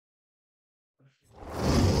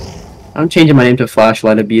I'm changing my name to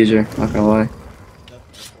Flashlight Abuser. Not gonna lie.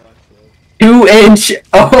 That's my flashlight. 2-inch.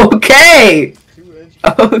 Okay. 2-inch.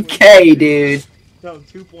 Okay, dude. No,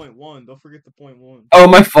 2.1. Don't forget the 0.1. Oh,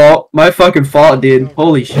 my fault. My fucking fault, dude.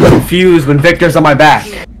 Holy shit. Confused when Victor's on my back.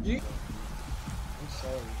 I'm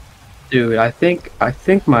sorry. Dude, I think I'm. I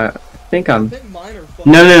think mine are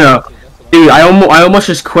fucking. No. Dude, I almost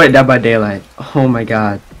just quit Dead by Daylight. Oh my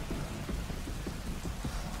god.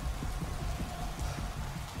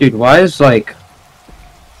 Dude, why is like...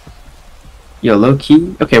 Yo, low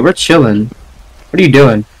key? Okay, we're chilling. What are you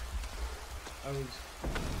doing? I was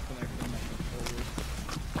connecting my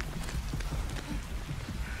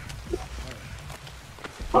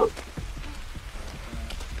controller.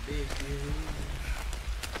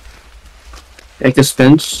 Take the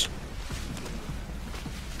spins?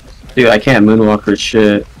 Dude, I can't moonwalk for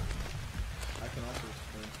shit. I can also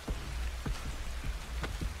spin.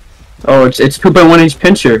 Oh, it's 2.1 inch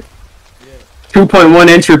pincher. Yeah. 2.1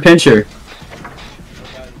 inch pincher.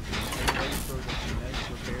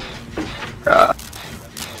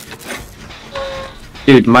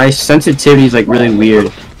 Dude, my sensitivity is like really weird.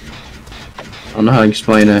 I don't know how to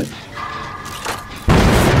explain it.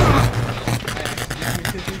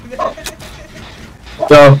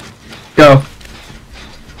 Go.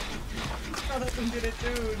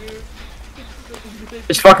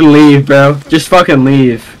 Just fucking leave, bro. Just fucking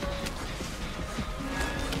leave.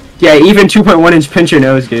 Yeah, even 2.1 inch pincher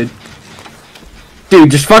knows, dude.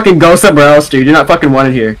 Dude, just fucking go somewhere else, dude. You're not fucking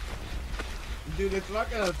wanted here. Dude, it's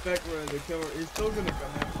not gonna affect where the killer is. Still gonna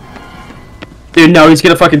come after you. Dude, no, he's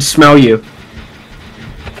gonna fucking smell you.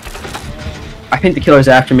 I think the killer's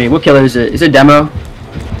after me. What killer is it? Is it Demo?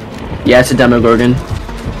 Yeah, it's a Demogorgon.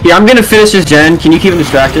 Yeah, I'm gonna finish this gen. Can you keep him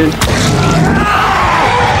distracted?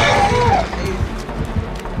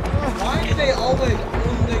 Why do they always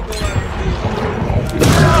only go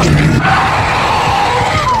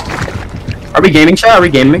after Are we gaming, chat? Are we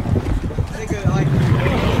gaming? Nigga, like...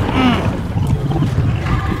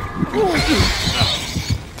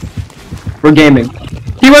 We're gaming.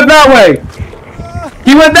 He went that way!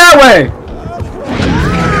 He went that way!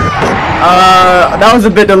 That was a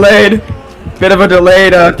bit delayed. Bit of a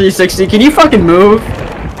delayed 360. Can you fucking move?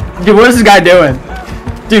 Dude, what is this guy doing?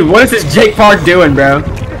 Dude, what is this Jake Park doing, bro?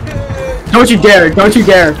 Don't you dare! Don't you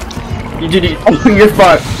dare! Oh, you're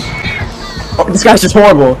fucked. Oh, this guy's just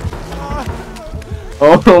horrible.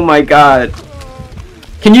 Oh my god.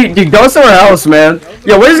 Can you, dude, go somewhere else, man.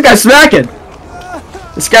 Yo, what is this guy smacking?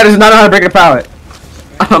 This guy does not know how to break a pallet.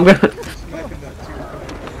 I'm gonna...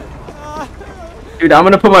 Dude, I'm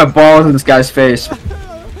gonna put my balls in this guy's face. Do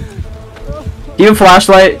you have a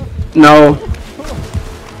flashlight? No.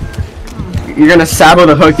 You're gonna sabo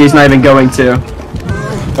the hook he's not even going to.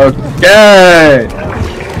 Okay.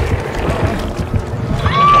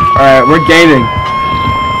 Alright, we're gaming.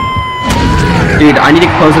 Dude, I need to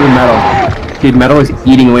close with metal. Dude, metal is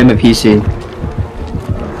eating away my PC.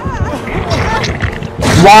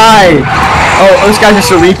 Why? Oh, this guy's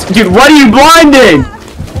just a Dude, what are you blinding?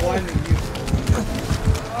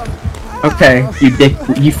 Okay,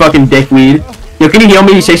 you fucking dickweed. Yo, can you heal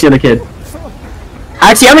me? He's chasing the other kid.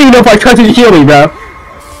 Actually, I don't even know if I trust you to heal me, bro.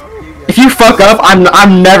 If you fuck up,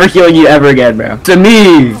 I'm never healing you ever again, bro. To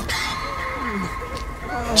me.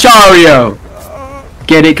 Chario.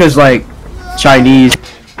 Get it? Cause like Chinese.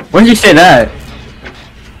 When did you say that?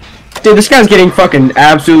 Dude, this guy's getting fucking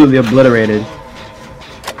absolutely obliterated.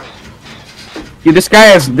 Dude, this guy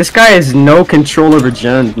has no control over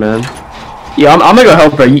gens, man. Yeah, I'm gonna go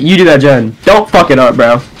help her. You do that gen. Don't fuck it up,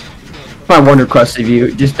 bro. My one request of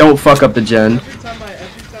you, just don't fuck up the gen. Every time I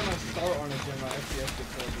start on a gen, my FPS gets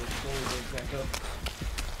slowly goes back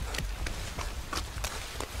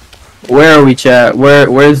up. Where are we, chat?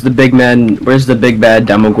 Where's the big man? Where's the big bad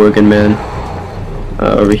Demogorgon man?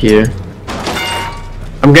 Over here.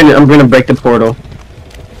 I'm gonna break the portal.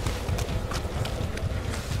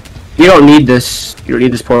 You don't need this. You don't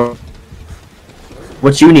need this portal.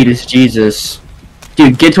 What you need is Jesus.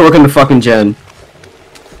 Dude, get to work on the fucking gen.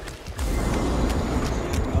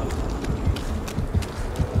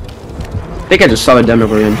 I think I just saw the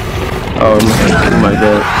Demogorgon. Oh my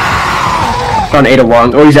god. Found Ada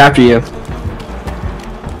Wong. Oh, he's after you.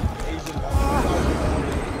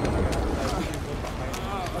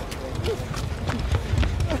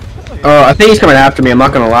 Oh, I think he's coming after me, I'm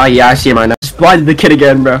not gonna lie. Yeah, I see him right now. Just blinded the kid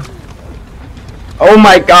again, bro. Oh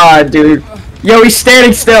my god, dude. Yo, he's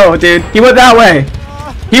standing still, dude. He went that way.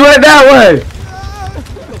 He went that way.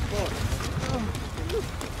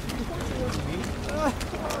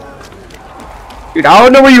 Dude, I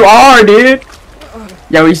don't know where you are, dude.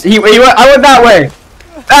 Yo, he went, I went that way.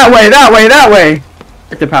 That way.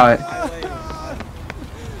 Get the pallet.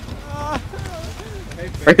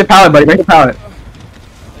 Break the pallet, buddy. Break the pallet.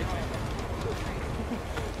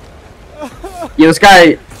 Yo, this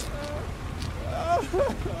guy.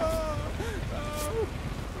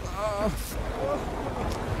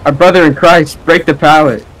 Our brother in Christ, break the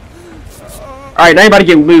pallet. Alright, now you about to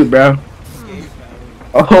get loot, bro.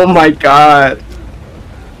 Oh my god.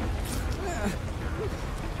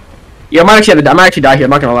 Yo, I might actually die here, I'm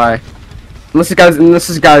not gonna lie. Unless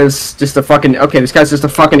this guy's just a fucking, okay, this guy's just a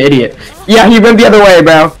fucking idiot. Yeah, he went the other way,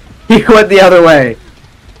 bro. He went the other way.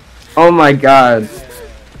 Oh my god.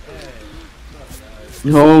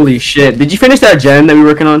 Holy shit. Did you finish that gen that we were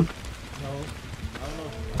working on?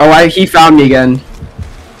 Oh, he found me again.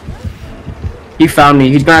 He found me.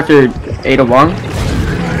 He's going after Ada Long.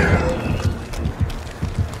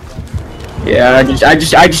 Yeah, I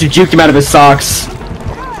just juked him out of his socks.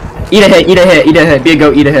 Eat a hit, eat a hit, eat a hit. Be a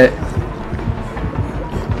goat, eat a hit.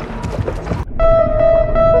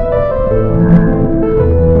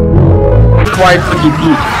 Quiet fucking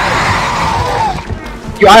peak.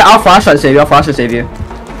 Yo, I'll flashlight save you, I'll flashlight save you.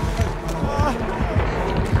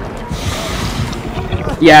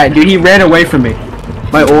 Yeah, dude, he ran away from me.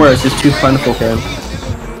 My aura is just too plentiful for him.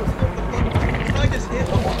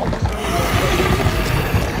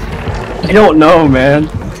 I don't know, man.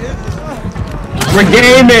 We're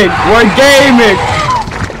gaming! We're gaming!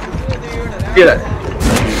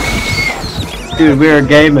 Dude, we are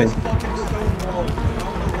gaming.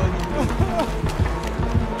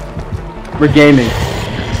 We're gaming.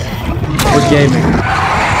 We're gaming.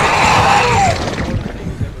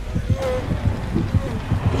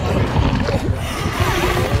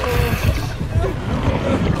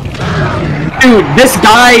 Dude, this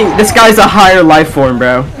guy's a higher life form,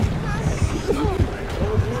 bro.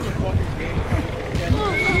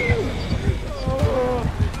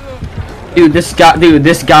 Dude, this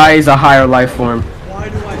guy is a higher life form. Why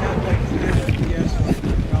do I have like FPS?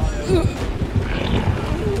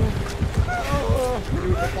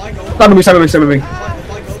 Stop moving.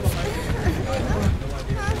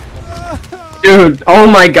 Dude, oh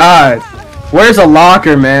my god. Where's a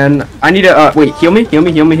locker, man? I need to, wait, heal me. I'm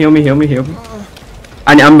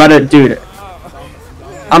about to, dude.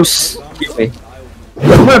 Heal me.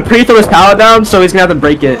 I'm gonna pre-throw his pallet down, so he's gonna have to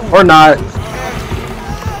break it. Or not.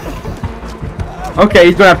 Okay,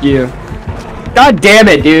 he's going after you. God damn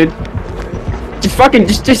it, dude.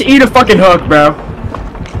 Just eat a fucking hook, bro.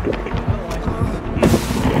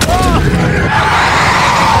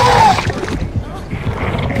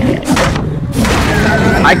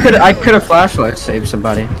 I could have flashlight saved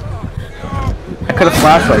somebody. I could have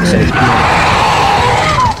flashlight saved somebody.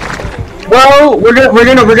 Well, we're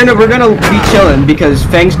gonna be chilling because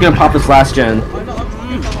Fang's gonna pop his last gen.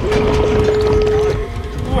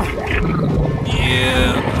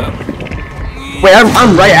 Wait,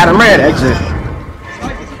 I'm right at exit.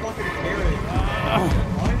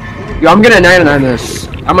 Yo, I'm gonna 99 this.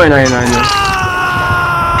 I'm gonna 99 this.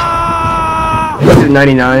 I'm gonna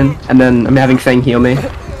 99, and then I'm having Fang heal me.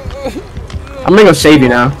 I'm gonna go save you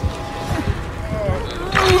now.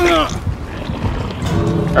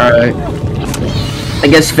 Alright. I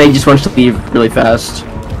guess Fang just wants to leave really fast.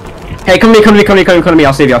 Hey, come to me,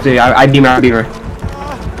 I'll save you, I beamer.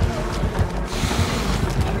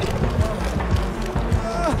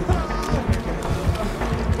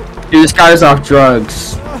 Dude, this guy's off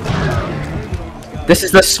drugs. This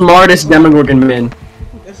is the smartest Demogorgon man.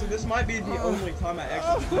 This might be the only time I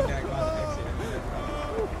actually think I got to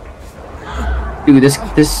exit. Dude, this.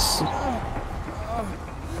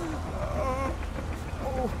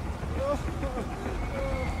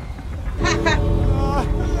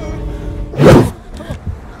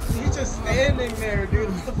 He's just standing there, dude.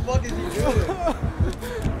 What the fuck is he doing?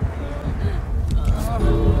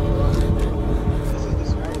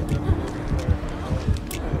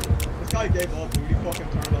 I gave up, dude. He fucking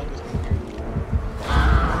turned off his computer.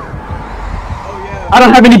 Oh yeah. I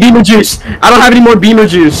don't have any beamer juice. I don't have any more beamer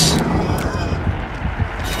juice.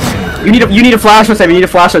 You need a flashlight save. You need a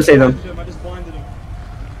flashlight save them. I just blinded him.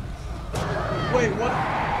 Wait, what?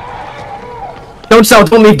 Don't sell.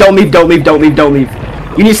 Don't leave.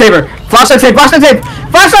 You need a saver. Flashlight save. Flashlight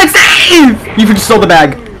save. You just stole the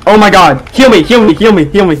bag. Oh my god. Heal me.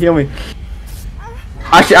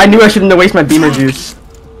 I knew I shouldn't have wasted my beamer juice.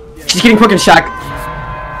 She's getting quick and shack.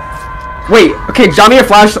 Wait, okay, draw me your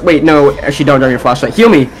flashlight. Wait, no, actually don't draw me your flashlight. Heal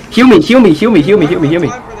me.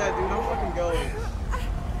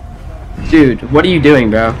 Dude, what are you doing,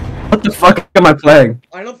 bro? What the fuck am I playing?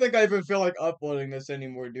 I don't think I even feel like uploading this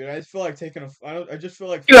anymore, dude. I just feel like taking I just feel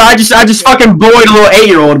like. Dude, I just fucking bullied a little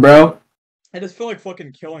 8-year-old, bro. I just feel like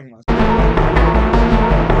fucking killing myself.